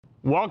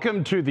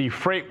Welcome to the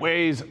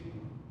FreightTech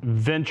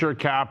Venture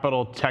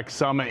Capital Tech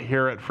Summit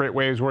here at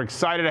FreightTech. We're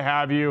excited to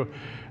have you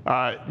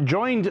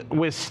joined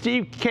with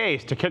Steve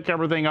Case to kick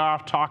everything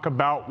off, talk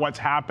about what's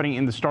happening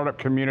in the startup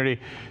community.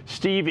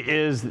 Steve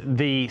is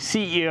the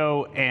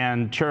CEO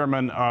and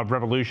chairman of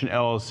Revolution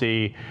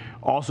LLC,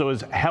 also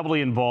is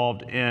heavily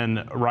involved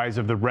in Rise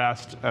of the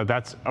Rest.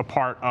 That's a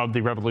part of the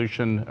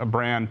Revolution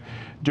brand,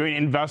 doing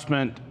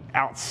investment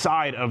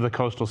outside of the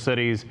coastal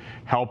cities,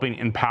 helping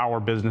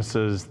empower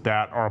businesses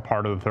that are a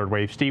part of the third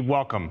wave. Steve,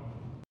 welcome.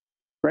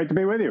 Great to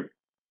be with you.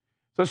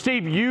 So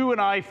Steve, you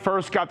and I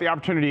first got the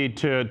opportunity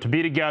to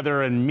be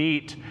together and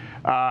meet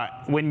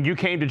when you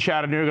came to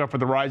Chattanooga for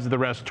the Rise of the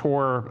Rest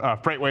tour.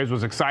 FreightTech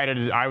was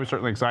excited. I was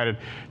certainly excited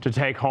to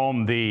take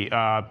home the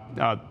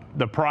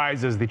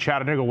prize as the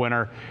Chattanooga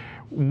winner.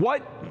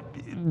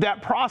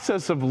 That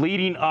process of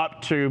leading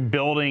up to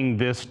building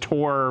this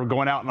tour,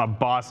 going out in a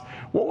bus,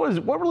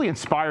 what really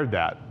inspired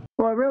that?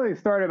 Well, it really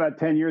started about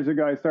 10 years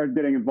ago. I started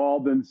getting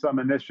involved in some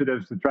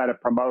initiatives to try to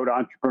promote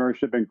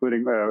entrepreneurship,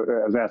 including,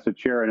 I was asked to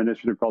chair an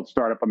initiative called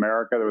Startup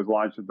America that was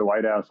launched at the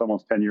White House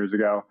almost 10 years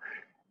ago.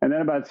 And then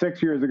about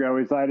 6 years ago,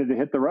 we decided to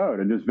hit the road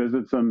and just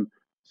visit some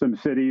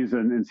cities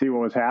and see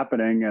what was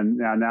happening. And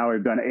now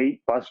we've done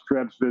 8 bus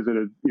trips,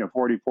 visited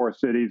 44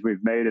 cities.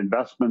 We've made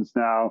investments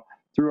now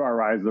through our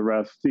Rise of the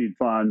Rest seed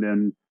fund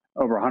in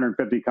over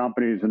 150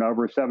 companies in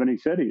over 70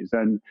 cities.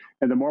 And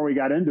the more we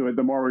got into it,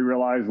 the more we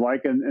realized,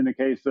 like in the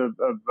case of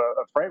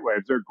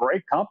FreightTech, they're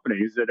great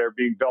companies that are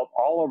being built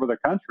all over the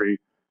country,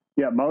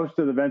 yet most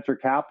of the venture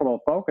capital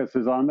focus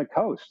is on the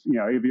coast.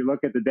 If you look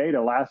at the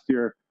data last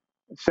year,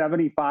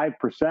 75%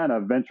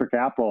 of venture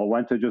capital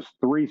went to just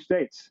 3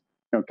 states.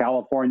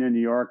 California, New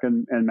York,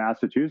 and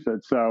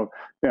Massachusetts. So,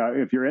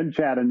 if you're in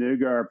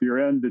Chattanooga, or if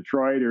you're in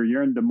Detroit, or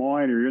you're in Des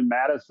Moines, or you're in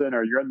Madison,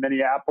 or you're in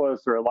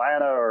Minneapolis, or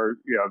Atlanta, or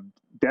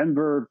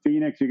Denver,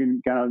 Phoenix, you can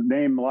kind of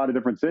name a lot of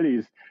different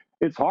cities.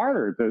 It's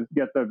harder to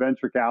get the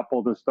venture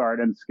capital to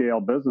start and scale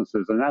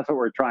businesses, and that's what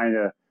we're trying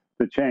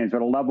to change.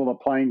 To level the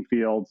playing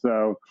field,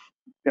 so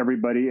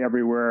everybody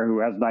everywhere who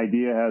has an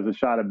idea has a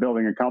shot at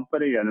building a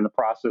company, and in the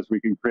process, we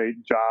can create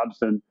jobs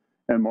and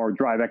more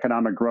drive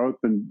economic growth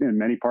in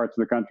many parts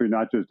of the country,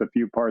 not just a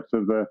few parts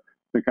of the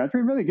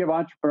country. Really give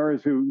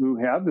entrepreneurs who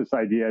have this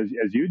idea,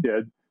 as you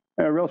did,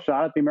 a real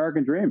shot at the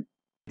American dream.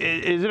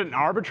 Is it an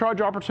arbitrage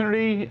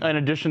opportunity in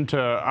addition to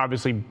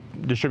obviously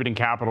distributing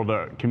capital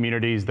to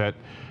communities that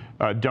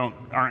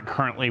aren't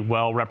currently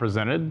well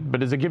represented? But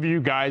does it give you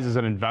guys as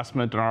an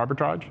investment an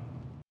arbitrage?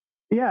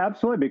 Yeah,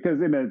 absolutely, because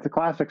it's a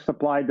classic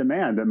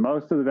supply-demand, and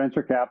most of the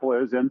venture capital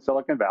is in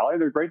Silicon Valley.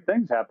 There are great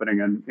things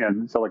happening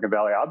in Silicon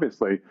Valley,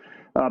 obviously,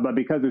 but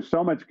because there's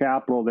so much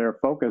capital, they're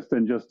focused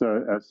in just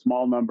a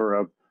small number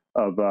of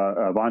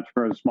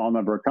entrepreneurs, a small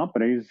number of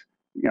companies.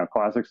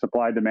 Classic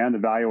supply-demand. The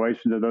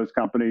valuation of those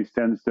companies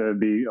tends to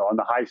be on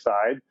the high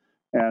side,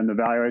 and the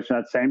valuation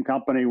of that same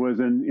company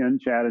was in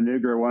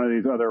Chattanooga or one of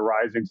these other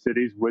rising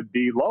cities would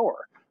be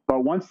lower.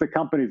 But once the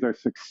companies are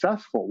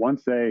successful,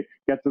 once they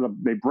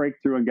break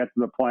through and get to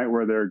the point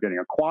where they're getting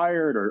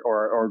acquired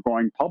or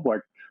going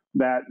public,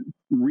 that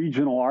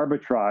regional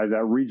arbitrage,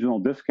 that regional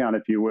discount,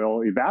 if you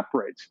will,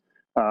 evaporates.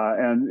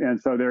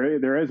 And so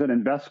there is an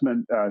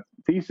investment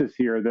thesis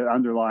here that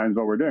underlines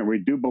what we're doing. We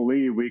do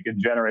believe we can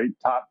generate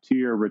top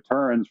tier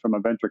returns from a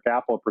venture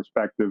capital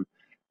perspective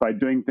by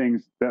doing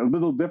things a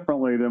little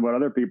differently than what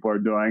other people are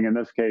doing. In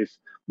this case,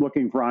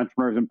 looking for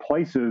entrepreneurs in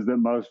places that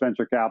most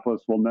venture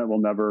capitalists will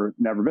never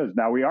visit.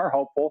 Now, we are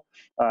hopeful,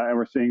 and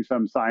we're seeing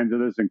some signs of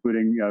this,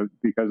 including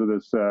because of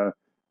this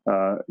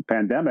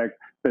pandemic,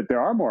 that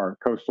there are more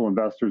coastal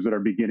investors that are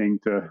beginning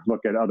to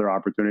look at other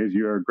opportunities.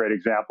 You're a great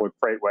example with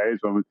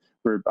FreightTech.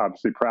 We're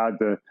obviously proud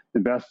to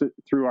invest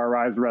through our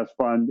Rise of the Rest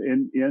fund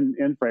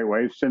in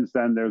FreightTech. Since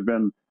then, there's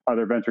been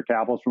other venture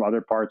capitalists from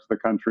other parts of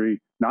the country,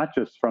 not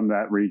just from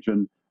that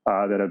region,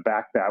 that have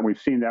backed that. We've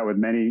seen that with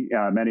many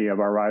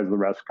of our Rise of the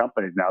Rest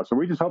companies now. So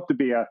we just hope to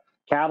be a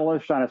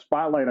catalyst, shine a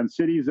spotlight on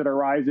cities that are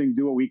rising,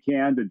 do what we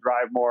can to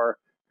drive more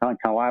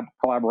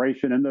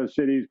collaboration in those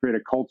cities, create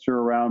a culture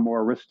around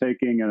more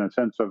risk-taking and a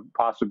sense of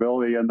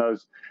possibility in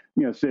those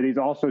cities.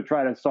 Also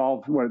try to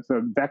solve what's a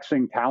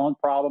vexing talent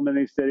problem in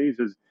these cities.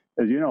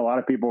 As you know, a lot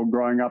of people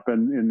growing up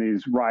in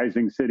these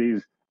rising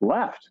cities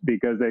left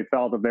because they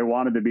felt if they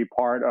wanted to be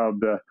part of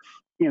the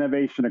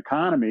innovation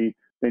economy,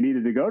 they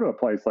needed to go to a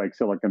place like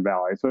Silicon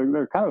Valley. So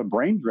they're kind of a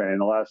brain drain in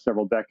the last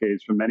several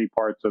decades from many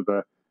parts of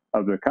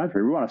the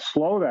country. We want to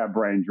slow that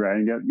brain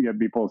drain, get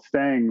people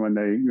staying when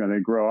they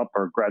grow up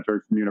or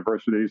graduate from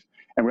universities.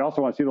 And we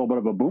also want to see a little bit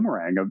of a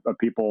boomerang of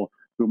people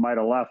who might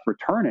have left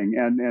returning.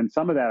 And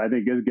some of that, I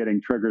think, is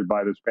getting triggered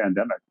by this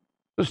pandemic.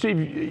 So Steve,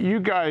 you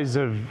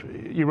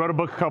wrote a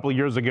book a couple of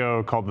years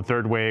ago called The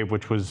Third Wave,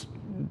 which was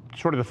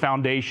sort of the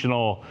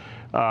foundational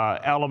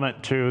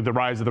element to the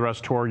Rise of the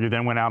Rest tour. You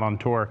then went out on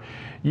tour.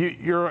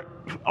 You're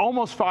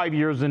almost 5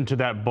 years into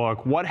that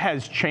book. What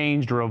has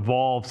changed or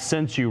evolved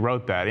since you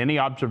wrote that? Any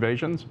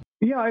observations?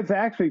 Yeah, it's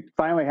actually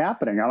finally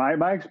happening.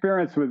 My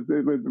experience with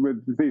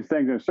these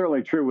things is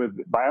certainly true with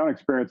my own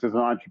experience as an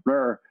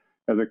entrepreneur.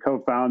 as a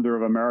co-founder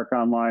of America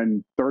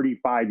Online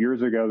 35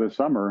 years ago this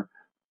summer.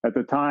 At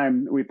the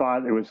time, we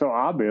thought it was so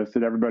obvious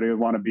that everybody would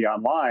want to be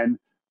online.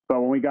 But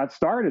when we got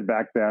started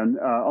back then,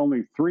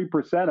 only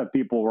 3% of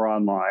people were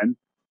online,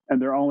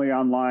 and they're only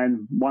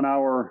online 1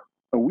 hour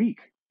a week.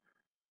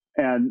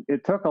 And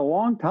it took a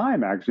long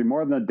time, actually,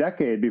 more than a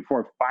decade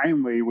before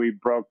finally we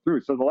broke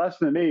through. So the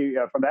lesson to me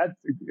from that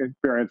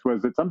experience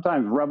was that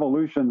sometimes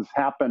revolutions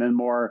happen in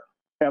more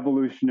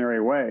evolutionary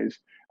ways.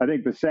 I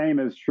think the same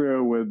is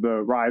true with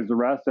the rise of the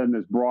rest and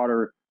this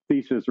broader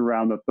thesis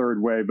around the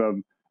third wave of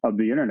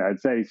the internet. I'd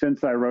say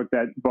since I wrote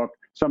that book,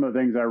 some of the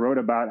things I wrote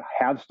about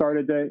have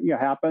started to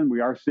happen.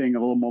 We are seeing a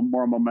little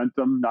more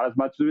momentum, not as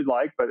much as we'd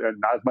like, but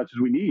not as much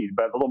as we need,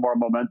 but a little more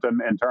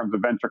momentum in terms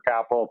of venture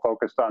capital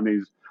focused on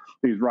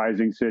these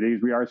rising cities.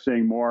 We are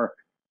seeing more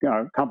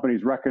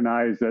companies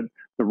recognize that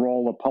the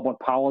role of public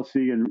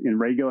policy and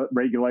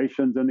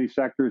regulations in these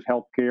sectors,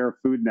 healthcare,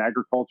 food and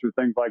agriculture,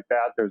 things like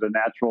that, there's a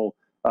natural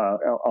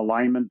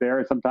alignment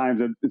there. Sometimes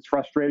it's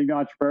frustrating to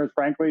entrepreneurs,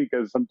 frankly,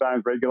 because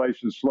sometimes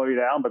regulations slow you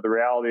down. But the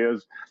reality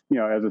is,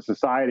 as a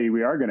society,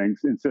 we are going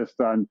to insist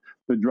on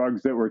the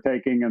drugs that we're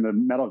taking and the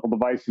medical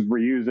devices we're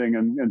using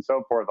and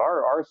so forth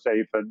are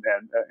safe and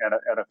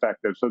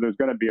effective. So there's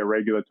going to be a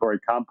regulatory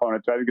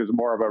component. So I think there's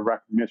more of a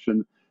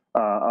recognition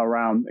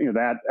around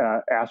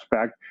that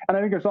aspect. And I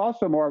think there's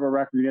also more of a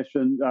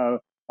recognition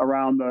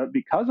around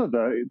because of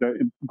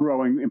the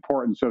growing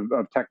importance of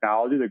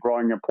technology, the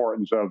growing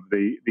importance of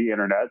the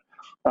internet,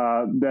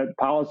 that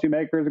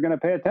policymakers are going to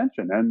pay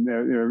attention.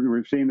 And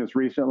we've seen this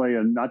recently,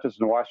 and not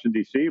just in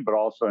Washington, D.C., but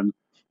also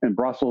in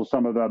Brussels.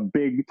 Some of the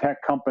big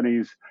tech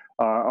companies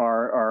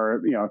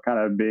are kind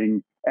of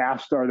being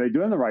asked, are they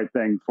doing the right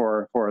thing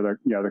for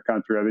the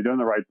country? Are they doing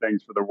the right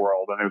things for the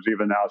world? And there's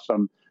even now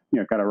some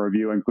kind of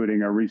review,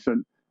 including a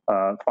recent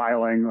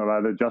filing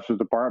by the Justice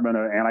Department,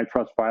 an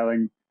antitrust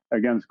filing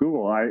against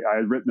Google. I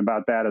had written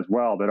about that as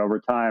well, that over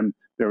time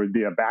there would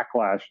be a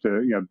backlash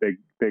to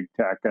big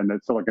tech, and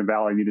that Silicon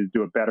Valley needed to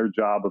do a better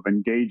job of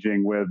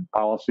engaging with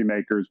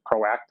policymakers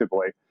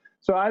proactively.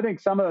 So I think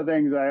some of the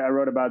things I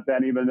wrote about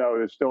then, even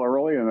though it's still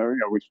early, and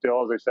we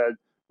still, as I said,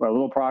 a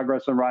little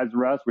progress on Rise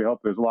and Rest. We hope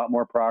there's a lot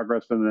more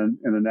progress in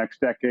the next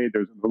decade.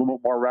 There's a little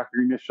bit more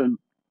recognition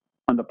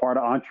on the part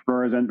of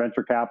entrepreneurs and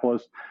venture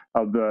capitalists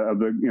of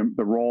the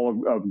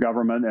role of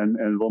government and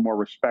a little more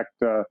respect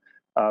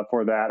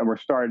for that. And we're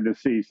starting to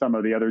see some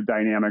of the other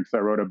dynamics I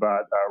wrote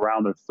about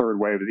around the third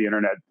wave of the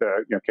internet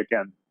kick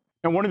in.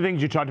 And one of the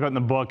things you talked about in the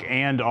book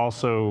and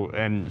also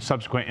in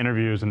subsequent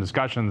interviews and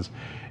discussions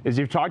is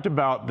you've talked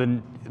about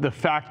the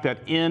fact that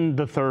in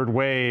the third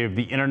wave,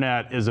 the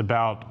internet is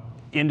about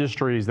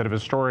industries that have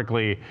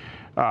historically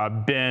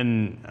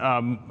been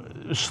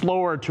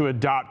slower to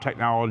adopt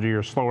technology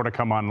or slower to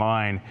come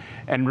online,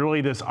 and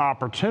really this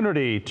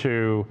opportunity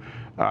to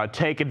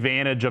take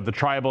advantage of the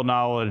tribal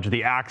knowledge,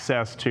 the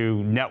access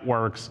to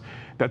networks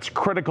that's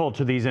critical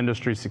to these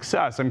industries'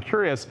 success. I'm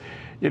curious,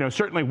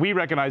 certainly we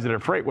recognize it at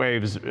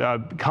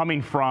FreightWaves,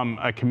 coming from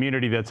a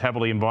community that's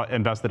heavily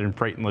invested in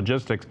freight and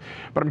logistics,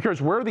 but I'm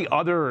curious, where are the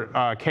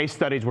other case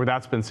studies where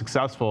that's been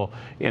successful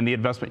in the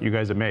investment you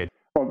guys have made?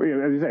 Well,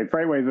 as you say,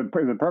 FreightWaves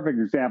is a perfect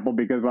example,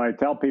 because when I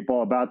tell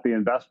people about the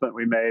investment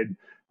we made,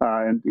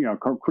 and as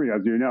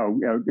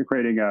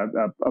creating a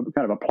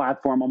kind of a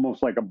platform,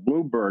 almost like a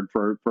Bloomberg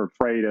for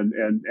freight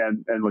and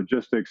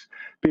logistics,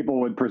 people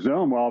would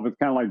presume, well, if it's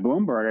kind of like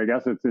Bloomberg, I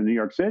guess it's in New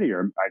York City,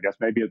 or I guess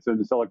maybe it's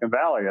in Silicon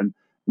Valley. And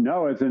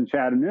no, it's in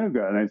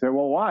Chattanooga. And I say,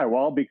 well, why?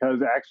 Well,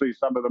 because actually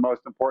some of the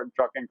most important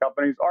trucking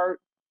companies are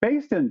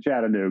based in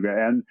Chattanooga,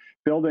 and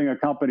building a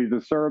company to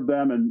serve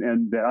them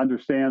and that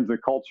understands the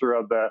culture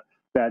of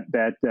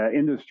that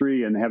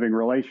industry and having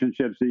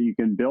relationships that you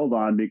can build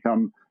on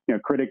become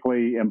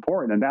critically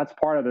important. And that's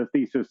part of the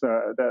thesis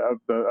of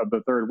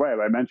the third wave.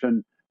 I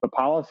mentioned the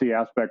policy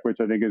aspect, which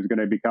I think is going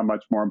to become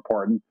much more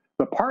important.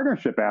 The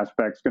partnership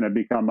aspect is going to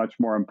become much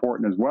more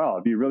important as well.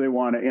 If you really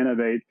want to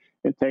innovate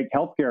and take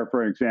healthcare,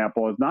 for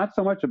example, it's not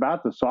so much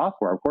about the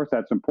software. Of course,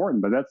 that's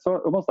important, but that's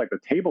almost like the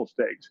table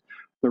stakes.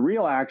 The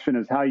real action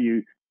is how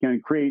you can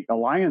create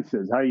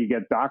alliances, how you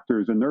get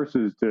doctors and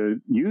nurses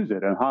to use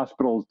it, and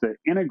hospitals to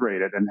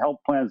integrate it, and health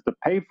plans to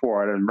pay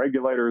for it, and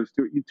regulators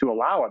to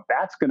allow it.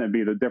 That's going to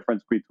be the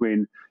difference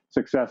between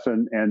success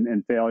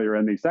and failure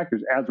in these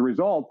sectors. As a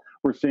result,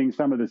 we're seeing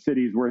some of the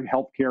cities where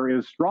healthcare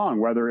is strong,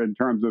 whether in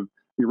terms of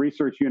the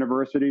research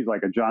universities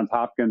like a Johns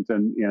Hopkins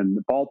in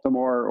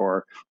Baltimore,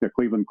 or the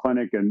Cleveland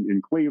Clinic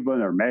in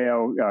Cleveland, or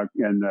Mayo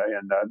in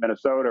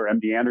Minnesota, or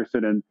MD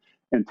Anderson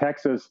in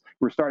Texas.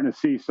 We're starting to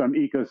see some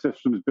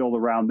ecosystems build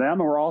around them.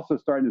 And we're also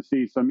starting to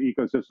see some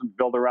ecosystems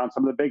build around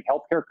some of the big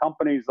healthcare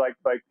companies like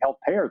health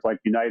payers, like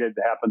United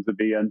happens to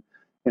be in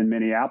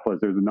Minneapolis.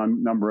 There's a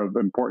number of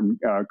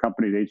important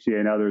companies,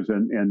 HCA and others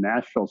in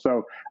Nashville.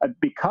 So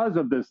because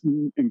of this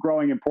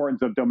growing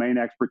importance of domain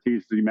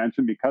expertise, as you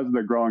mentioned, because of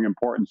the growing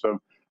importance of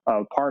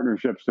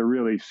partnerships to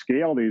really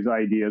scale these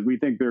ideas. We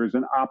think there's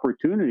an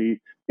opportunity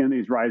in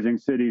these rising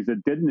cities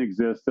that didn't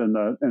exist in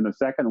the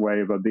second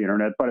wave of the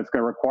internet, but it's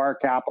going to require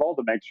capital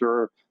to make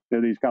sure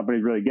that these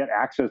companies really get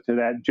access to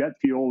that jet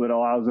fuel that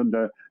allows them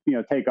to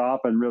take off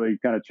and really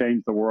kind of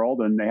change the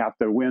world. And they have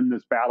to win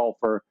this battle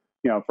for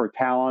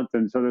talent.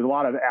 And so there's a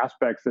lot of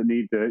aspects that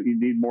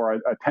need more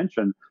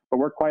attention. But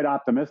we're quite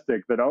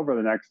optimistic that over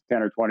the next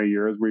 10 or 20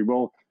 years, we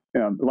will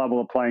level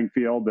the playing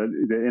field, that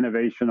the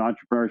innovation,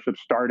 entrepreneurship,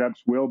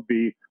 startups will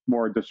be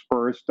more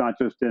dispersed, not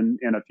just in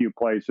a few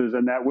places.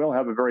 And that will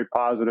have a very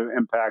positive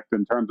impact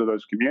in terms of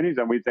those communities.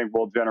 And we think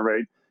will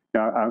generate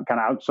kind of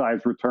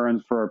outsized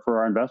returns for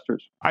our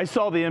investors. I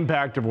saw the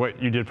impact of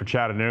what you did for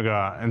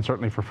Chattanooga and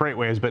certainly for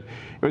FreightWays, but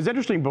it was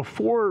interesting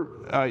before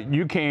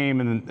you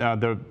came and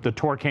the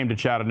tour came to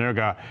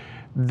Chattanooga,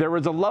 there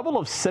was a level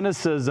of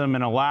cynicism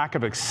and a lack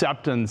of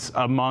acceptance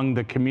among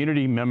the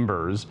community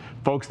members,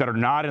 folks that are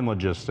not in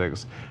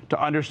logistics, to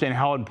understand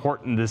how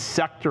important this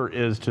sector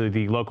is to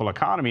the local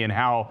economy and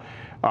how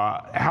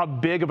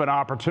big of an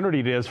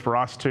opportunity it is for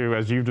us to,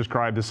 as you've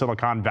described, the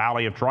Silicon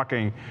Valley of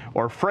trucking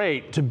or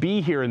freight, to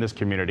be here in this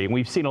community. And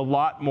we've seen a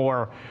lot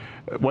more,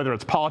 whether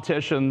it's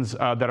politicians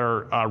that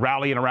are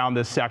rallying around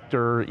this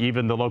sector,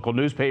 even the local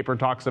newspaper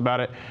talks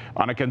about it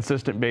on a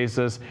consistent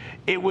basis.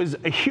 It was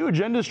a huge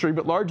industry,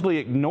 but largely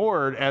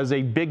ignored as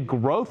a big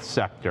growth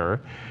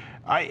sector.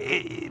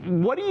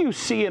 What do you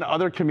see in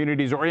other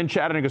communities, or in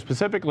Chattanooga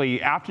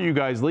specifically, after you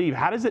guys leave?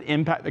 How does it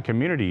impact the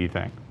community, you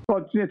think?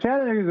 Well,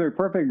 Chattanooga is a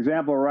perfect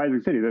example of a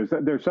rising city.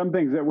 There's some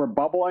things that were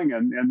bubbling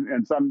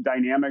and some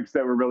dynamics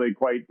that were really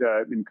quite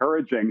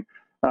encouraging.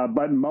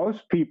 But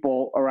most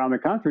people around the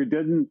country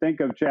didn't think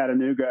of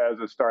Chattanooga as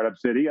a startup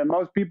city, and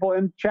most people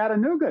in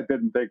Chattanooga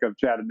didn't think of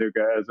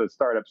Chattanooga as a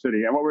startup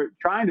city. And what we're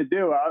trying to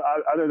do,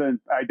 other than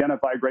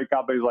identify great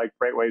companies like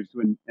FreightWays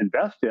to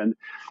invest in,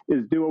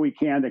 is do what we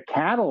can to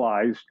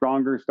catalyze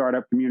stronger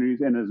startup communities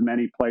in as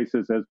many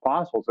places as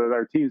possible. So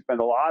our team spent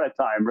a lot of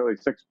time, really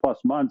 6+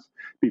 months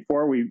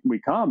before we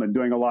come, and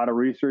doing a lot of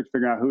research,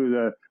 figuring out who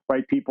the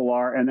right people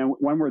are. And then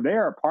when we're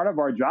there, part of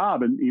our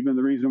job, and even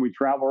the reason we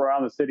travel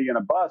around the city in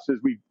a bus, is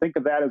we think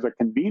of that as a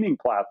convening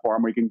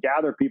platform. We can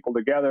gather people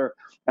together,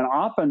 and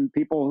often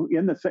people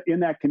in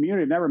that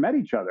community have never met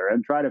each other,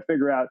 and try to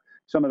figure out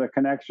some of the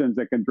connections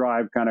that can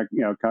drive kind of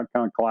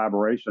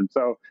collaboration.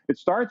 So it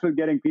starts with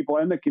getting people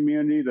in the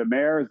community, the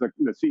mayors,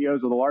 the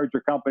CEOs of the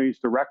larger companies,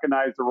 to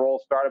recognize the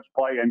role startups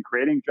play in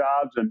creating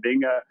jobs and being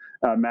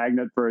a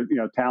magnet for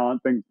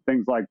talent,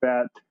 things like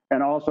that.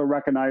 And also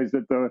recognize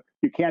that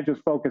you can't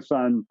just focus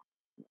on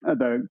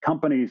the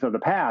companies of the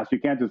past. You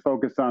can't just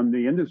focus on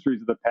the industries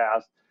of the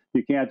past.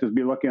 You can't just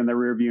be looking in the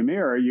rearview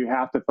mirror. You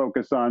have to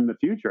focus on the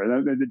future.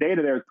 The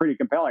data there is pretty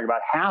compelling.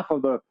 About half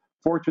of the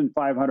Fortune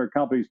 500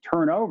 companies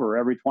turn over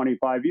every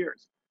 25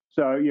 years.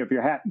 So if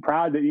you're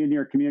proud that in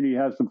your community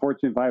has some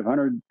Fortune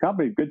 500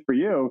 companies, good for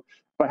you.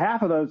 But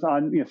half of those,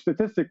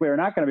 statistically, are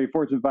not going to be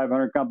Fortune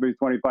 500 companies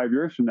 25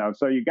 years from now.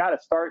 So you got to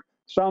start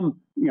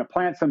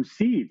plant some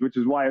seeds, which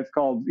is why it's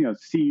called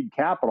seed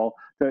capital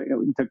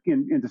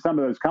into some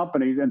of those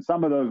companies, and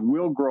some of those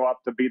will grow up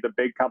to be the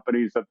big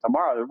companies of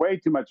tomorrow. There's way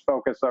too much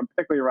focus on,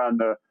 particularly around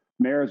the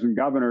mayors and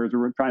governors,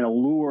 who are trying to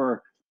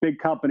lure big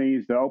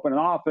companies to open an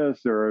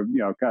office or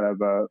kind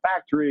of a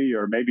factory,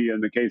 or maybe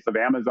in the case of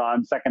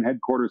Amazon, second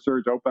headquarters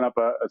surge, open up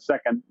a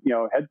second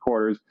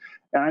headquarters.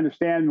 And I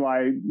understand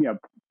why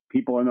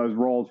people in those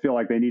roles feel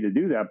like they need to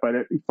do that, but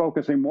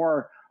focusing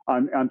more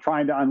on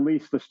trying to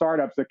unleash the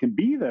startups that can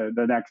be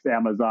the next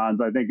Amazons,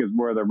 I think, is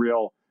where the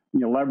real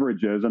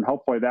leverage is, and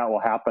hopefully that will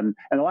happen.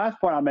 And the last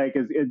point I'll make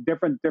is in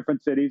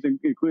different cities,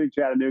 including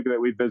Chattanooga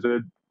that we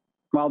visited,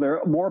 while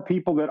there are more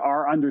people that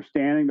are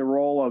understanding the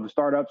role of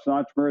startups and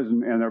entrepreneurs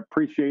and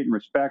appreciate and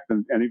respect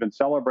and even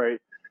celebrate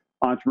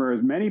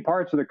entrepreneurs, many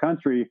parts of the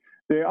country,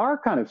 they are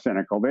kind of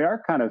cynical. They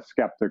are kind of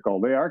skeptical.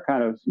 They are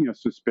kind of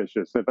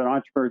suspicious. If an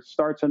entrepreneur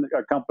starts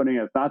a company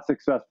and it's not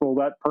successful,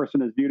 that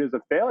person is viewed as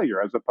a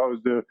failure, as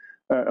opposed to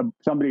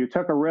somebody who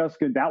took a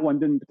risk and that one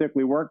didn't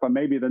particularly work, but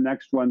maybe the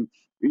next one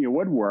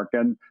would work.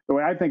 And the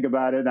way I think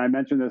about it, and I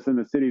mentioned this in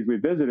the cities we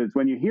visited, is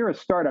when you hear a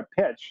startup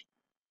pitch,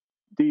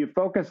 do you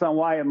focus on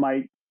why it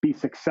might be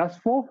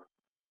successful,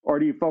 or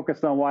do you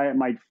focus on why it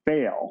might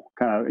fail?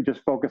 Kind of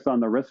just focus on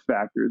the risk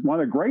factors. One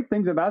of the great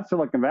things about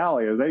Silicon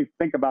Valley is they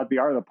think about the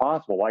art of the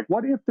possible. Like,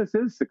 what if this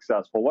is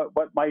successful?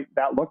 What might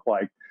that look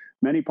like?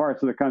 Many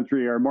parts of the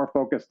country are more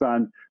focused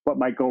on what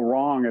might go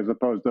wrong as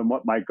opposed to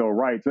what might go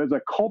right. So there's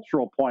a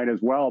cultural point as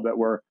well that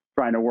we're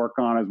trying to work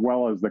on, as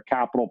well as the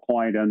capital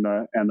point and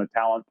the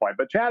talent point.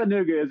 But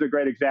Chattanooga is a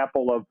great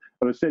example of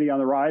a city on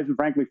the rise, and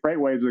frankly,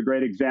 FreightWays is a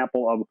great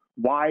example of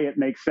why it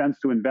makes sense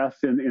to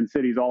invest in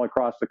cities all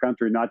across the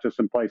country, not just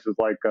in places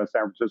like San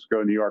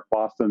Francisco, New York,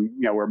 Boston,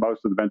 where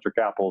most of the venture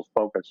capital is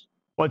focused.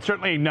 Well, it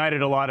certainly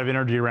ignited a lot of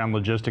energy around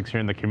logistics here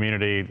in the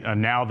community.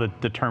 Now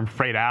the term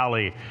Freight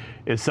Alley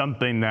is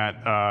something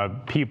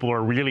that people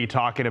are really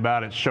talking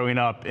about. It's showing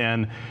up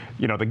in,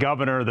 the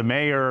governor, the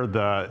mayor,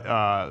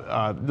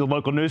 the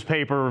local news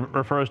newspaper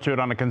refers to it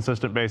on a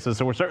consistent basis.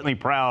 So we're certainly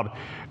proud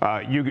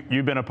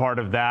you've been a part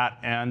of that.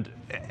 And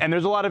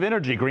there's a lot of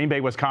energy. Green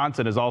Bay,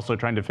 Wisconsin is also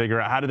trying to figure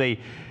out how do they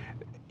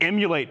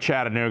emulate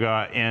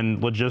Chattanooga in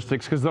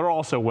logistics, because they're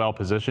also well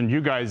positioned. You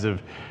guys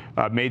have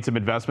made some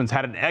investments,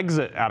 had an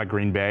exit out of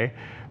Green Bay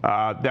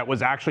that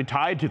was actually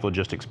tied to the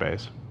logistics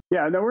space.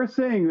 Yeah, no, we're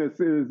seeing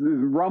this is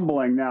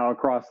rumbling now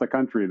across the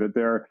country that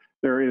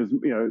there is,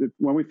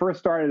 when we first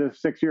started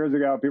this 6 years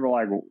ago, people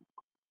were like,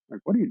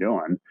 what are you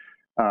doing?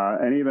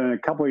 And even a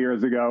couple of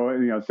years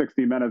ago,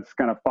 60 Minutes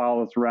kind of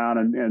followed us around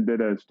and did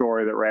a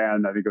story that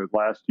ran, I think it was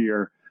last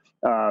year.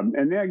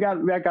 And that got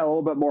a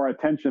little bit more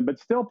attention, but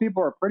still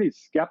people are pretty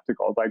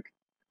skeptical. It's like,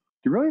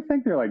 do you really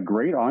think they're like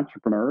great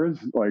entrepreneurs,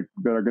 like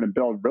that are going to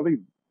build really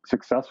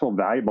successful,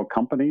 valuable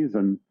companies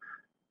in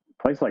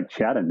a place like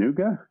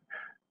Chattanooga?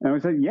 And we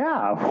said,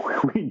 yeah,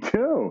 we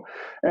do.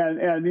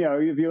 And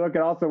if you look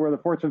at also where the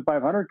Fortune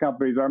 500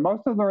 companies are,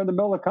 most of them are in the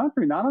middle of the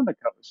country, not on the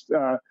coast.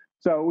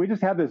 So we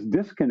just have this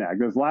disconnect,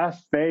 this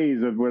last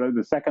phase of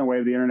the second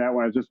wave of the internet,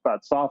 when it was just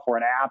about software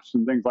and apps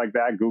and things like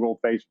that, Google,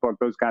 Facebook,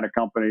 those kind of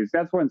companies.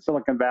 That's when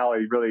Silicon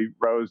Valley really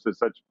rose to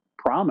such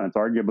prominence,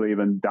 arguably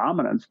even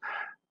dominance.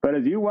 But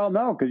as you well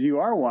know, because you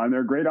are one,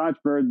 they're great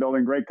entrepreneurs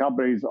building great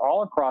companies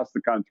all across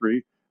the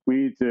country. We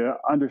need to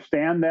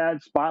understand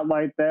that,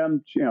 spotlight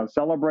them,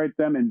 celebrate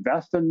them,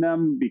 invest in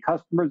them, be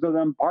customers of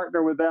them,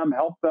 partner with them,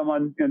 help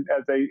them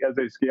as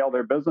they scale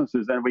their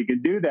businesses. And we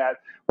can do that.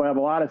 We'll have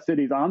a lot of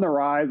cities on the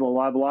rise. We'll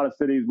have a lot of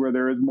cities where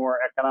there is more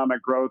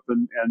economic growth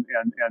and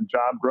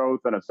job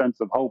growth and a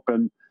sense of hope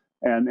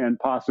and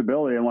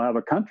possibility. And we'll have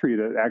a country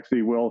that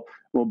actually will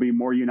be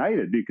more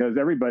united, because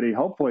everybody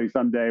hopefully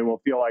someday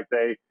will feel like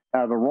they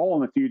have a role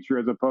in the future,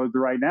 as opposed to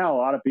right now. A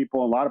lot of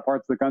people in a lot of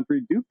parts of the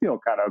country do feel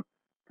kind of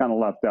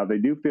left out. They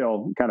do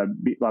feel kind of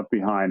left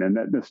behind. And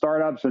the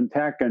startups and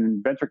tech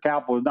and venture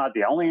capital is not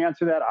the only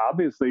answer to that,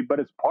 obviously,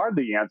 but it's part of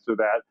the answer to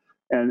that.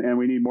 And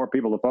we need more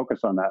people to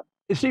focus on that.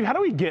 Steve, how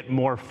do we get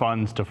more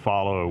funds to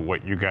follow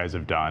what you guys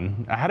have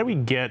done? How do we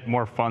get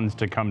more funds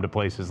to come to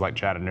places like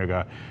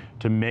Chattanooga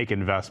to make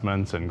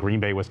investments in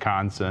Green Bay,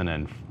 Wisconsin,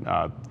 and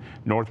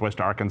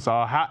Northwest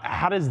Arkansas?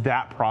 How does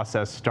that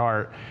process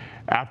start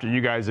after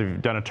you guys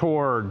have done a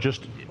tour,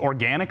 just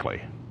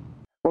organically?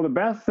 Well, the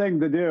best thing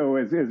to do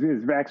is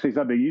actually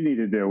something you need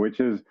to do, which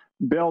is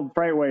build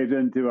FreightWaves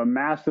into a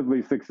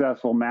massively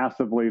successful,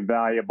 massively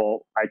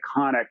valuable,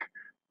 iconic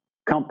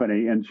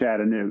company in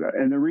Chattanooga.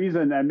 And the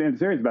reason, I'm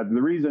serious about it,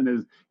 the reason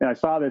is, and I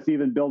saw this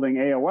even building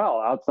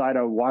AOL outside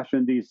of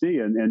Washington, D.C.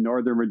 in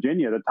Northern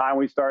Virginia. The time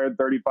we started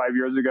 35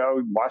 years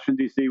ago,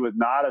 Washington, D.C. was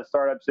not a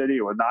startup city.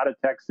 It was not a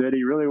tech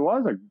city. It really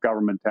was a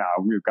government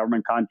town. We were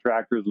government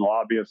contractors and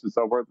lobbyists and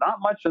so forth. Not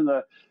much in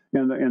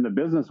the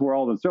business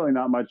world, and certainly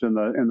not much in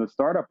the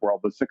startup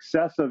world. The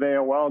success of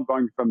AOL,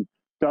 going from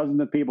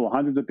dozens of people,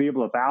 hundreds of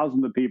people,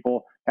 thousands of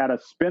people, had a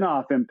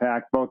spin-off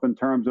impact, both in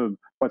terms of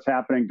what's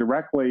happening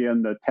directly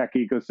in the tech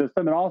ecosystem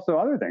and also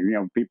other things.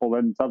 People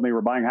then suddenly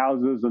were buying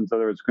houses, and so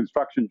there was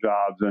construction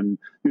jobs, and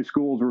new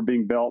schools were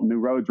being built, new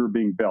roads were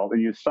being built,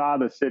 and you saw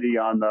the city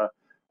on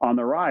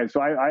the rise.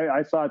 So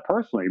I saw it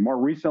personally. More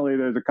recently,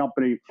 there's a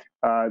company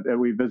that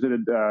we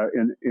visited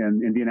in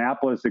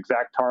Indianapolis,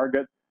 Exact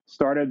Target.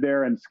 Started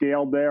there and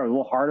scaled there. It was a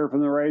little harder for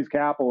them to raise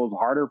capital. It was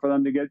harder for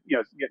them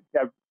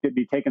to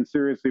be taken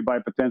seriously by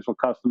potential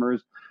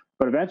customers.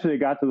 But eventually it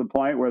got to the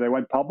point where they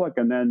went public,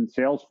 and then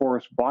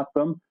Salesforce bought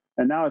them.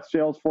 And now it's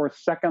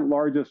Salesforce's second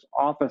largest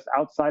office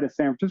outside of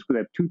San Francisco. They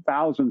have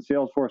 2,000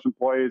 Salesforce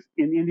employees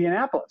in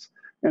Indianapolis.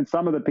 And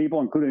some of the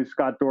people, including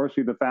Scott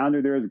Dorsey, the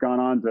founder there, has gone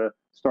on to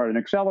start an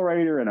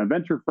accelerator and a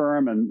venture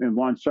firm and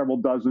launch several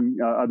dozen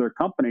other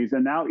companies.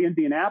 And now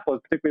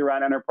Indianapolis, particularly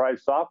around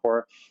enterprise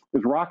software,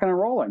 is rocking and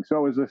rolling. So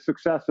it was a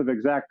success of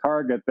Exact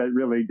Target that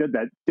really did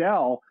that.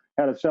 Dell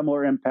had a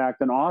similar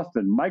impact in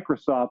Austin.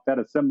 Microsoft had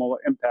a similar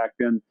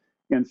impact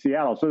in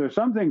Seattle. So there's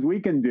some things we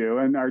can do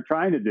and are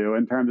trying to do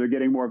in terms of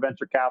getting more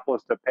venture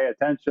capitalists to pay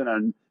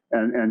attention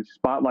and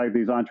spotlight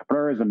these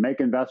entrepreneurs and make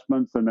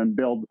investments, and then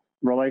build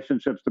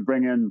relationships to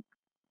bring in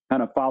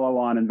kind of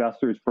follow-on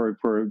investors for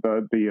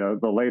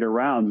the later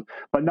rounds.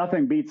 But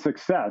nothing beats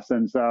success.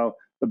 And so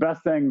the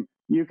best thing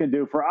you can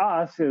do for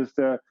us is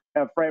to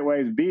have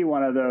FreightWaves be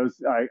one of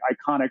those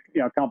iconic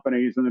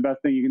companies. And the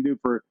best thing you can do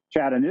for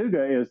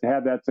Chattanooga is to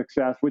have that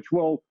success, which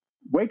will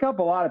wake up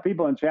a lot of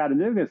people in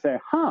Chattanooga and say,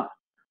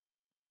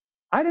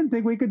 I didn't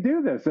think we could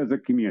do this as a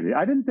community.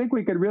 I didn't think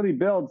we could really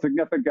build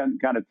significant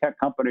kind of tech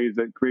companies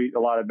that create a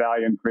lot of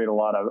value and create a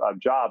lot of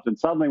jobs. And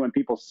suddenly when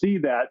people see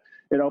that,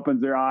 it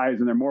opens their eyes,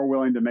 and they're more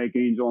willing to make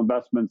angel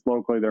investments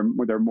locally.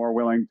 They're more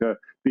willing to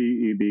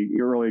be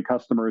early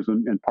customers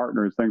and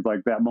partners, things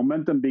like that.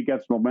 Momentum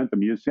begets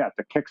momentum. You just have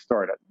to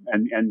kickstart it.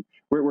 And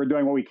we're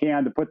doing what we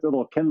can to put the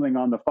little kindling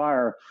on the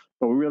fire,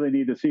 but we really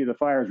need to see the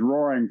fires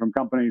roaring from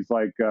companies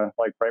like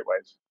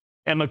FreightWaves.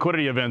 And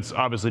liquidity events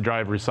obviously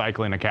drive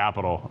recycling of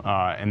capital,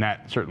 and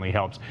that certainly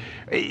helps.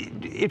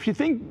 If you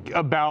think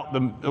about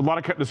a lot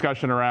of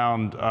discussion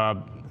around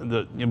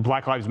the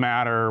Black Lives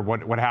Matter,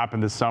 what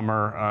happened this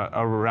summer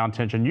around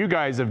tension, you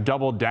guys have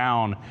doubled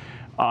down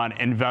on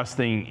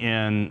investing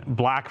in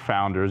Black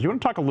founders. You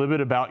want to talk a little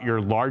bit about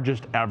your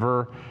largest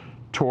ever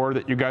tour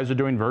that you guys are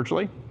doing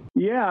virtually?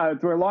 Yeah,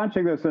 we're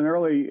launching this in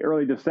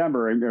early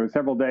December, and there were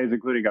several days,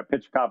 including a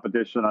pitch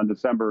competition on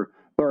December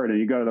 3rd. And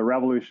you go to the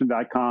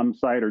revolution.com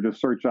site or just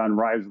search on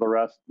Rise of the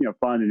Rest,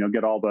 fund, and you'll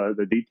get all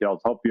the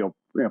details. Hope people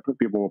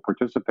will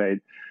participate.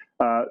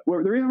 The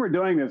reason we're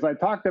doing this, I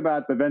talked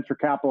about the venture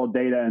capital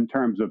data in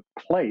terms of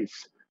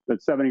place, that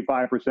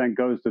 75%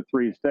 goes to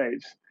 3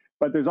 states.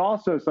 But there's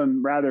also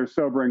some rather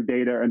sobering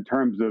data in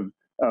terms of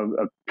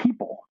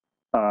people.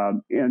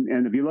 And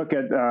if you look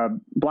at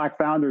Black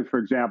founders, for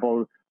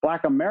example,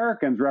 Black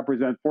Americans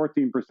represent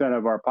 14%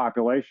 of our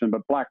population,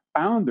 but Black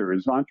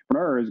founders,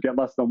 entrepreneurs, get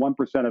less than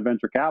 1% of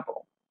venture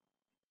capital.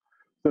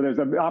 So there's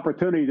an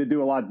opportunity to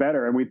do a lot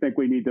better, and we think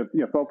we need to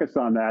focus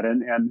on that,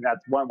 and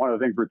that's one of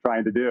the things we're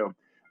trying to do.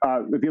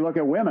 If you look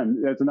at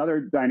women, there's another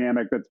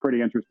dynamic that's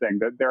pretty interesting.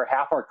 That they're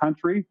half our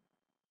country,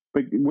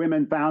 but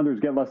women founders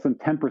get less than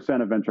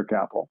 10% of venture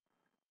capital.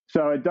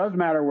 So it does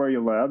matter where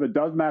you live. It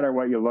does matter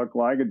what you look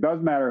like. It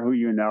does matter who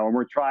you know. And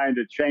we're trying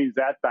to change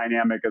that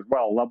dynamic as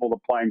well, level the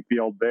playing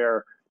field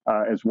there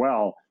as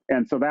well.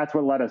 And so that's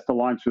what led us to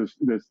launch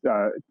this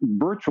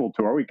virtual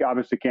tour. We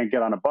obviously can't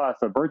get on a bus,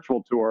 a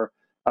virtual tour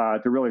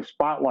to really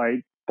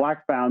spotlight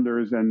Black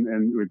founders.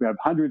 And we have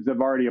hundreds have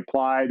already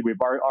applied.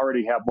 We've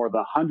already have more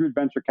than 100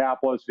 venture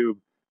capitalists who've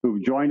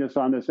joined us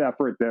on this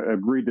effort, that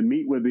agreed to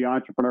meet with the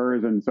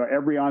entrepreneurs. And so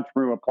every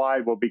entrepreneur who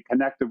applied will be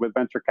connected with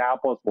venture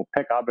capitalists. We'll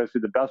pick,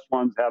 obviously, the best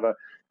ones, have a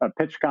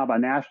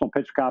national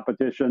pitch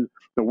competition.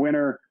 The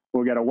winner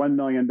will get a $1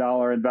 million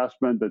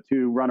investment. The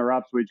 2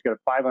 runner-ups will each get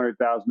a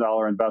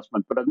 $500,000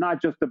 investment. But it's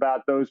not just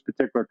about those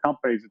particular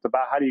companies. It's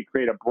about how do you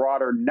create a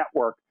broader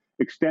network,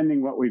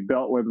 extending what we've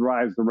built with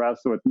Rise the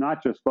Rest. So it's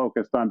not just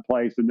focused on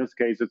place. In this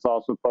case, it's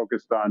also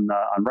focused on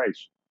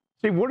race.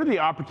 Steve, what are the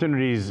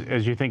opportunities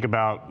as you think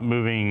about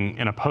moving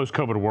in a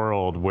post-COVID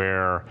world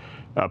where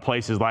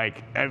places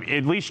like,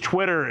 at least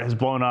Twitter has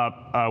blown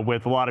up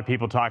with a lot of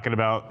people talking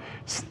about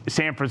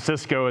San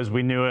Francisco as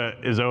we knew it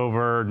is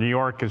over, New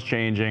York is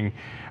changing.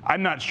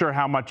 I'm not sure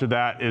how much of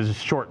that is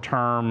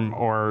short-term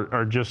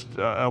or just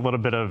a little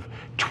bit of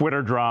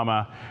Twitter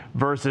drama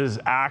versus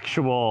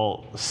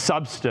actual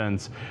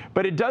substance.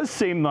 But it does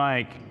seem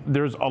like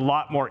there's a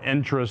lot more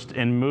interest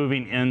in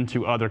moving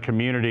into other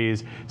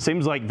communities.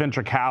 Seems like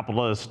venture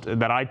capitalists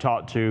that I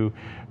talk to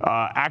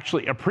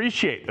actually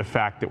appreciate the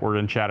fact that we're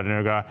in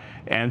Chattanooga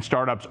and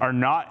startups are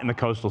not in the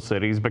coastal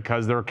cities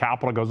because their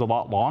capital goes a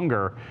lot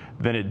longer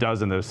than it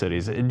does in those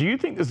cities. Do you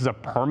think this is a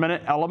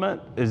permanent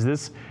element? Has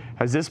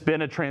this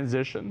been a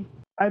transition?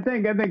 I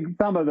think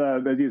some of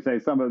the, as you say,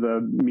 some of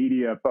the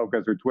media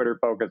focus or Twitter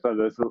focus on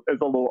this is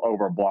a little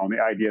overblown.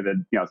 The idea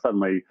that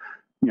suddenly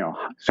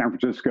San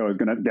Francisco is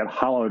going to get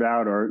hollowed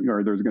out,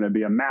 or there's going to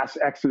be a mass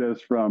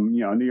exodus from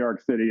New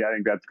York City. I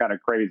think that's kind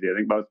of crazy. I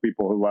think most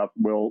people who left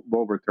will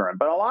return,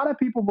 but a lot of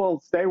people will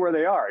stay where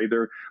they are,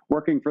 either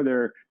working for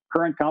their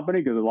current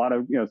company, because a lot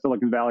of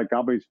Silicon Valley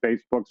companies,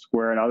 Facebook,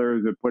 Square, and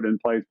others have put in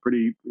place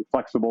pretty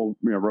flexible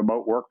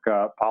remote work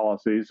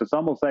policies. So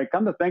some will say,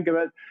 come to think of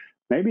it,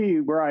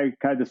 maybe where I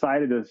kind of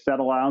decided to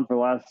settle down for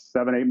the last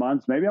 7-8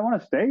 months, maybe I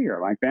want to stay here.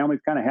 My family's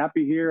kind of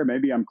happy here.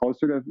 Maybe I'm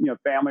closer to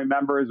family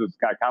members.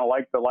 I kind of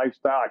like the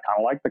lifestyle. I kind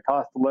of like the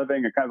cost of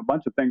living. And kind of a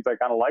bunch of things I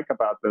kind of like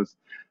about this.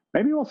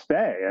 Maybe we'll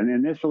stay and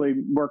initially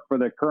work for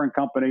the current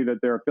company that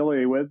they're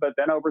affiliated with, but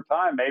then over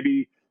time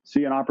maybe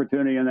see an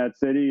opportunity in that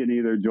city and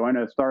either join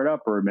a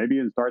startup or maybe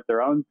even start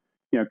their own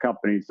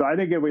company. So I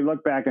think if we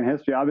look back in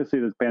history, obviously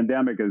this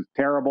pandemic is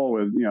terrible,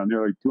 with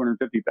nearly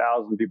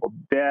 250,000 people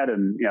dead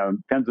and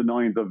tens of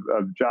millions of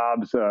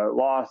jobs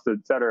lost, et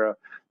cetera.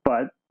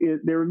 But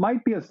there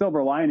might be a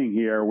silver lining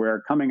here,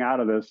 where coming out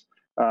of this,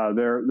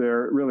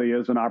 there really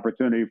is an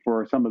opportunity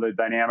for some of the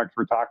dynamics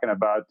we're talking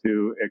about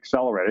to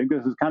accelerate. I think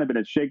this has kind of been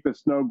a shake the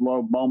snow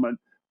globe moment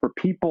for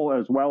people,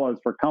 as well as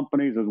for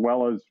companies, as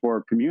well as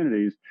for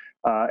communities.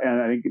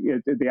 And I think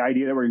the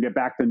idea that we're going to get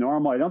back to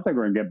normal, I don't think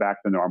we're going to get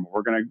back to normal.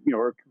 We're going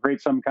to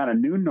create some kind of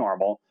new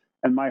normal.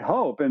 And my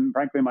hope, and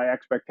frankly my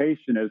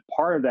expectation, is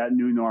part of that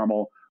new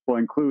normal will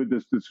include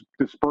this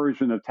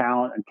dispersion of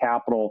talent and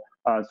capital,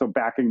 so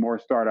backing more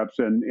startups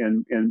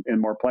in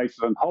more places,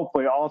 and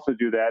hopefully also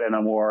do that in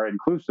a more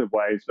inclusive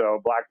way,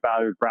 so Black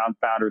founders, brown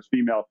founders,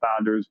 female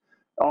founders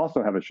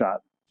also have a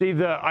shot. Steve,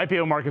 the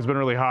IPO market's been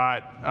really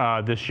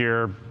hot this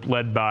year,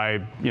 led by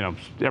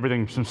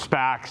everything from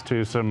SPACs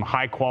to some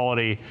high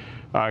quality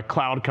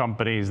cloud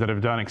companies that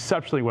have done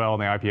exceptionally well in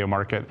the IPO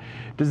market.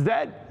 Do you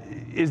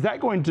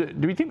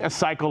think that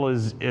cycle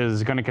is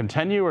going to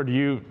continue, or do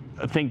you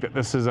think that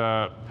this is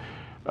an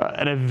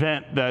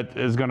event that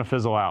is going to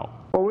fizzle out?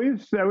 Well,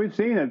 we've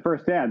seen it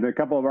firsthand. A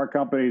couple of our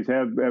companies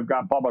have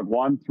gone public.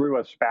 One through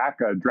a SPAC,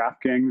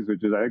 DraftKings,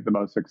 which is I think the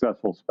most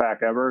successful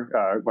SPAC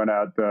ever, went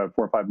out 4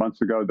 or 5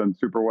 months ago, done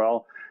super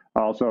well.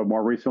 Also,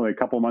 more recently, a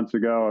couple of months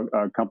ago,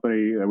 a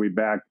company that we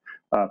backed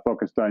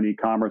focused on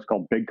e-commerce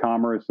called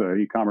BigCommerce, an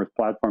e-commerce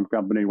platform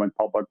company, went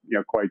public,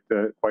 quite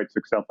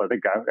successful. I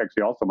think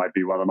actually also might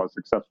be one of the most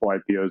successful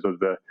IPOs of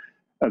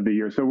of the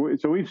year. So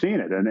we've seen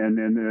it,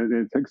 and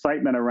it's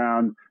excitement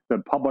around the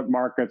public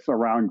markets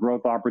around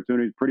growth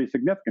opportunities pretty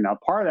significant. Now,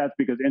 part of that's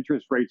because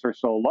interest rates are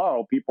so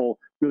low. People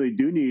really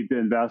do need to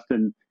invest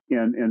in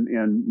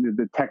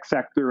the tech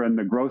sector and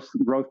the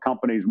growth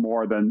companies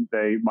more than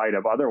they might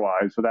have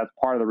otherwise. So that's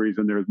part of the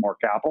reason there's more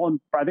capital, and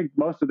I think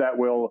most of that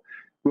will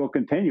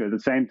continue. At the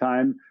same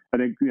time, I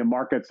think the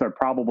markets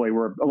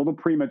were a little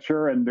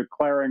premature in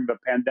declaring the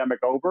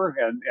pandemic over,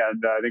 and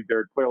I think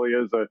there clearly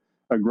is a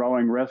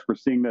growing risk. We're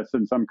seeing this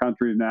in some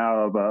countries now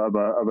of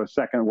a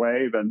second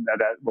wave, and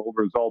that will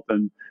result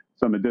in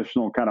some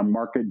additional kind of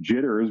market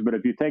jitters. But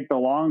if you take the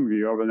long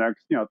view over the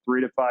next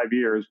 3 to 5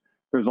 years,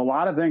 there's a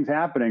lot of things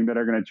happening that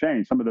are going to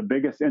change. Some of the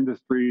biggest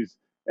industries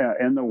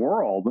in the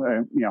world,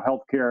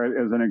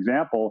 healthcare as an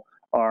example,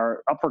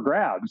 are up for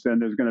grabs, and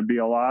there's going to be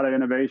a lot of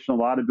innovation, a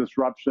lot of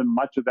disruption,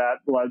 much of that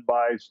led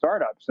by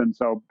startups. And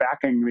so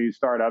backing these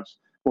startups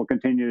will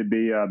continue to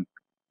be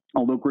a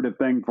lucrative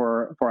thing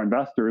for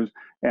investors,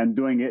 and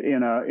doing it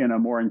in a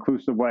more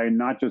inclusive way,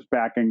 not just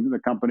backing the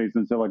companies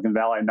in Silicon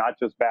Valley, not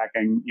just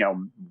backing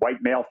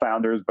white male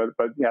founders, but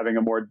having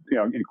a more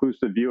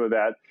inclusive view of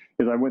that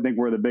is, I would think,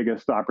 where the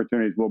biggest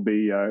opportunities will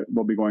be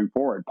going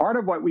forward. Part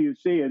of what we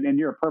see, and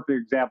you're a perfect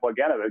example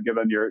again of it,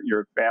 given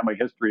your family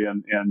history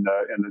in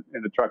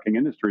the trucking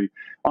industry.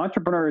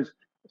 Entrepreneurs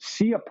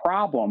see a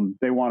problem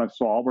they want to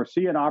solve or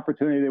see an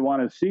opportunity they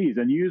want to seize,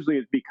 and usually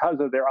it's because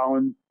of their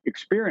own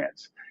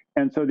experience.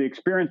 And so the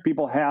experience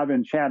people have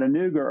in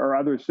Chattanooga or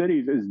other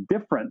cities is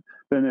different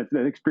than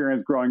the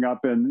experience growing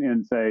up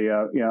in say,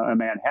 a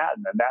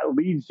Manhattan. And that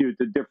leads you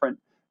to different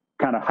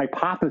kind of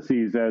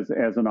hypotheses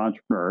as an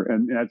entrepreneur.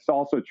 And that's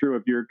also true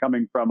if you're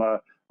coming from a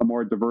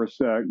more diverse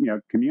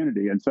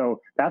community. And so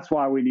that's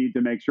why we need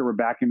to make sure we're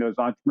backing those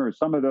entrepreneurs.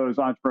 Some of those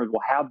entrepreneurs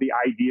will have the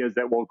ideas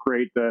that will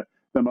create the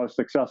most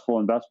successful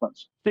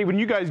investments. Steve, when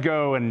you guys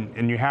go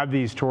and you have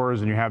these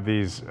tours and you have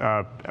these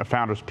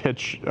founders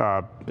pitch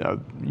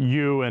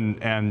you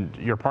and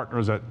your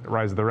partners at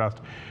Rise of the Rest,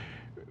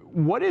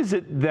 what is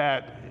it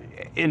that,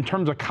 in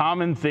terms of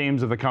common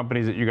themes of the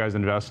companies that you guys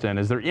invest in,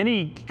 is there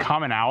any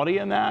commonality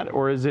in that,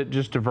 or is it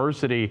just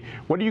diversity?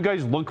 What do you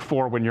guys look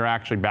for when you're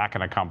actually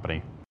backing a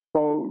company?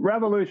 Well,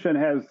 Revolution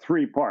has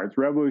 3 parts.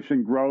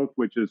 Revolution Growth,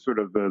 which is sort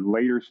of the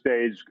later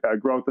stage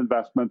growth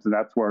investments, and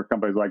that's where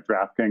companies like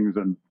DraftKings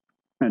and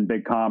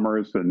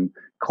BigCommerce and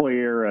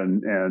Clear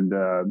and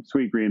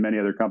Sweetgreen and many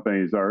other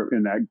companies are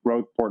in that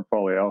growth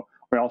portfolio.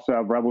 We also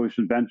have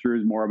Revolution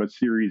Ventures, more of a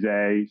Series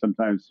A,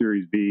 sometimes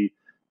Series B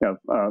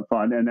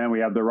fund, and then we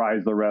have the Rise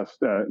of the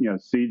Rest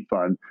seed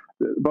fund.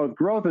 Both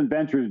growth and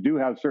ventures do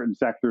have certain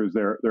sectors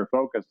they're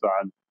focused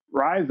on.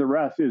 Rise of the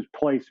Rest is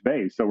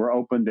place-based, so we're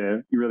open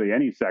to really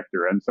any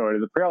sector, and so it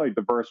is a fairly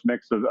diverse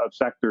mix of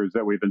sectors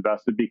that we've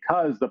invested,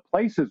 because the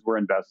places we're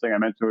investing, I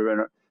mentioned we've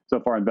been so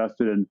far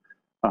invested in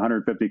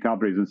 150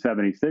 companies in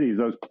 70 cities.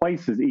 Those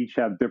places each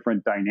have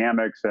different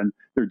dynamics, and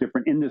there are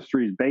different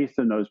industries based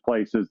in those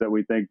places that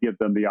we think give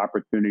them the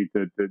opportunity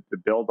to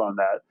build on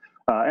that.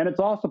 And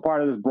it's also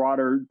part of this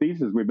broader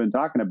thesis we've been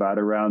talking about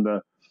around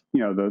the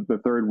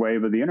third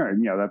wave of the internet.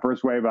 That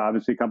first wave,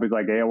 obviously, companies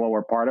like AOL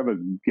were part of, is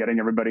getting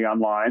everybody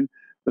online.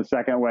 The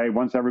second wave,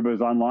 once everybody's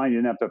online, you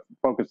didn't have to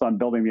focus on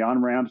building the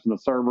on-ramps and the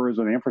servers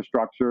and the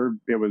infrastructure.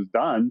 It was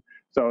done.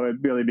 So it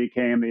really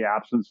became the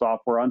apps and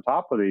software on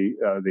top of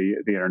the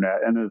internet.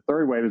 And the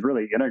third wave is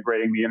really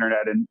integrating the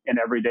internet in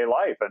everyday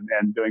life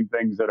and doing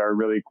things that are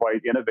really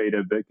quite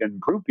innovative that can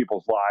improve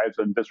people's lives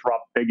and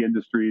disrupt big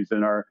industries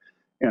in our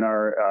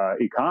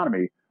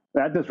economy.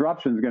 That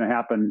disruption is going to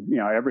happen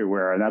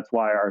everywhere, and that's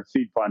why our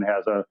seed fund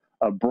has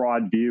a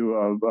broad view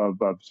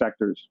of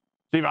sectors.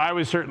 Steve, I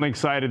was certainly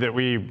excited that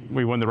we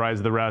won the Rise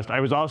of the Rest. I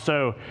was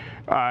also,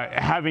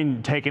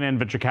 having taken in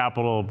venture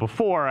capital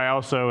before, I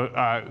also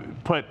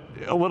put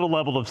a little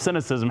level of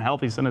cynicism,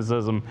 healthy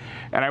cynicism,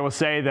 and I will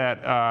say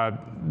that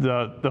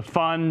the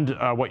fund,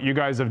 what you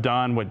guys have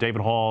done, what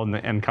David Hall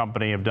and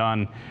company have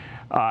done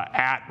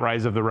at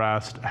Rise of the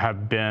Rest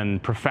have been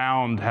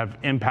profound, have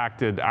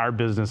impacted our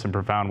business in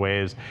profound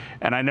ways.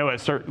 And I know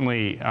it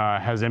certainly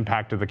has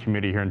impacted the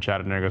community here in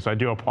Chattanooga. So I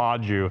do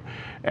applaud you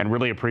and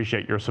really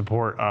appreciate your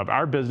support of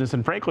our business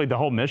and, frankly, the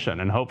whole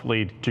mission. And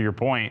hopefully, to your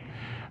point,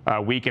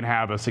 we can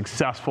have a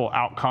successful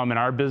outcome in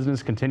our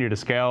business, continue to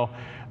scale,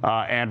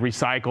 and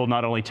recycle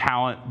not only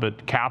talent,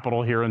 but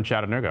capital here in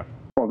Chattanooga.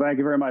 Well, thank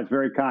you very much.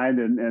 Very kind.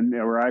 And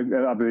we're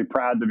obviously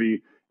proud to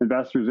be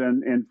investors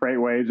in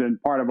FreightWaves,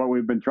 and part of what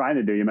we've been trying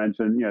to do, you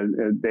mentioned,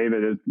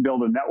 David, is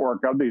build a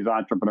network of these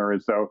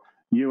entrepreneurs. So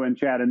you in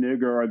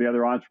Chattanooga or the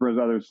other entrepreneurs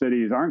in other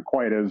cities aren't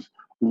quite as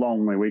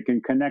lonely. We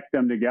can connect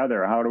them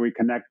together. How do we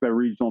connect the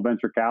regional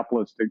venture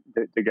capitalists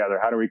together?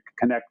 How do we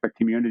connect the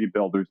community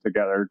builders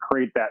together?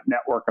 Create that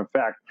network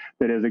effect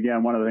that is,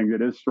 again, one of the things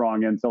that is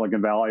strong in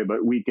Silicon Valley,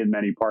 but weak in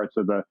many parts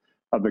of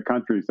the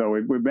country. So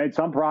we've made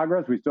some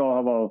progress. We still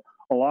have a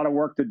a lot of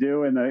work to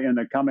do in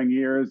the coming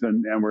years,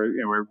 and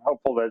we're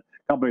hopeful that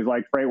companies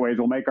like FreightWays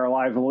will make our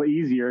lives a little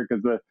easier,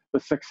 because the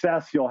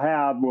success you'll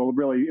have will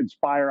really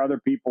inspire other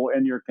people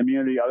in your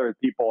community, other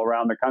people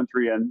around the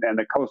country, and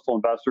the coastal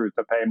investors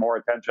to pay more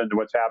attention to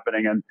what's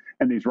happening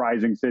in these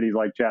rising cities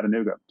like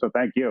Chattanooga. So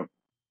thank you.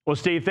 Well,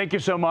 Steve, thank you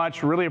so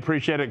much. Really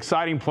appreciate it.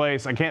 Exciting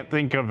place. I can't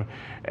think of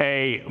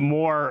a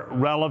more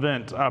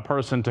relevant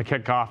person to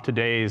kick off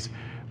today's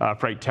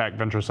FreightTech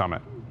Venture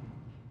Summit.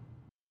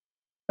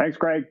 Thanks,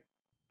 Craig.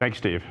 Thanks,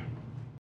 Steve.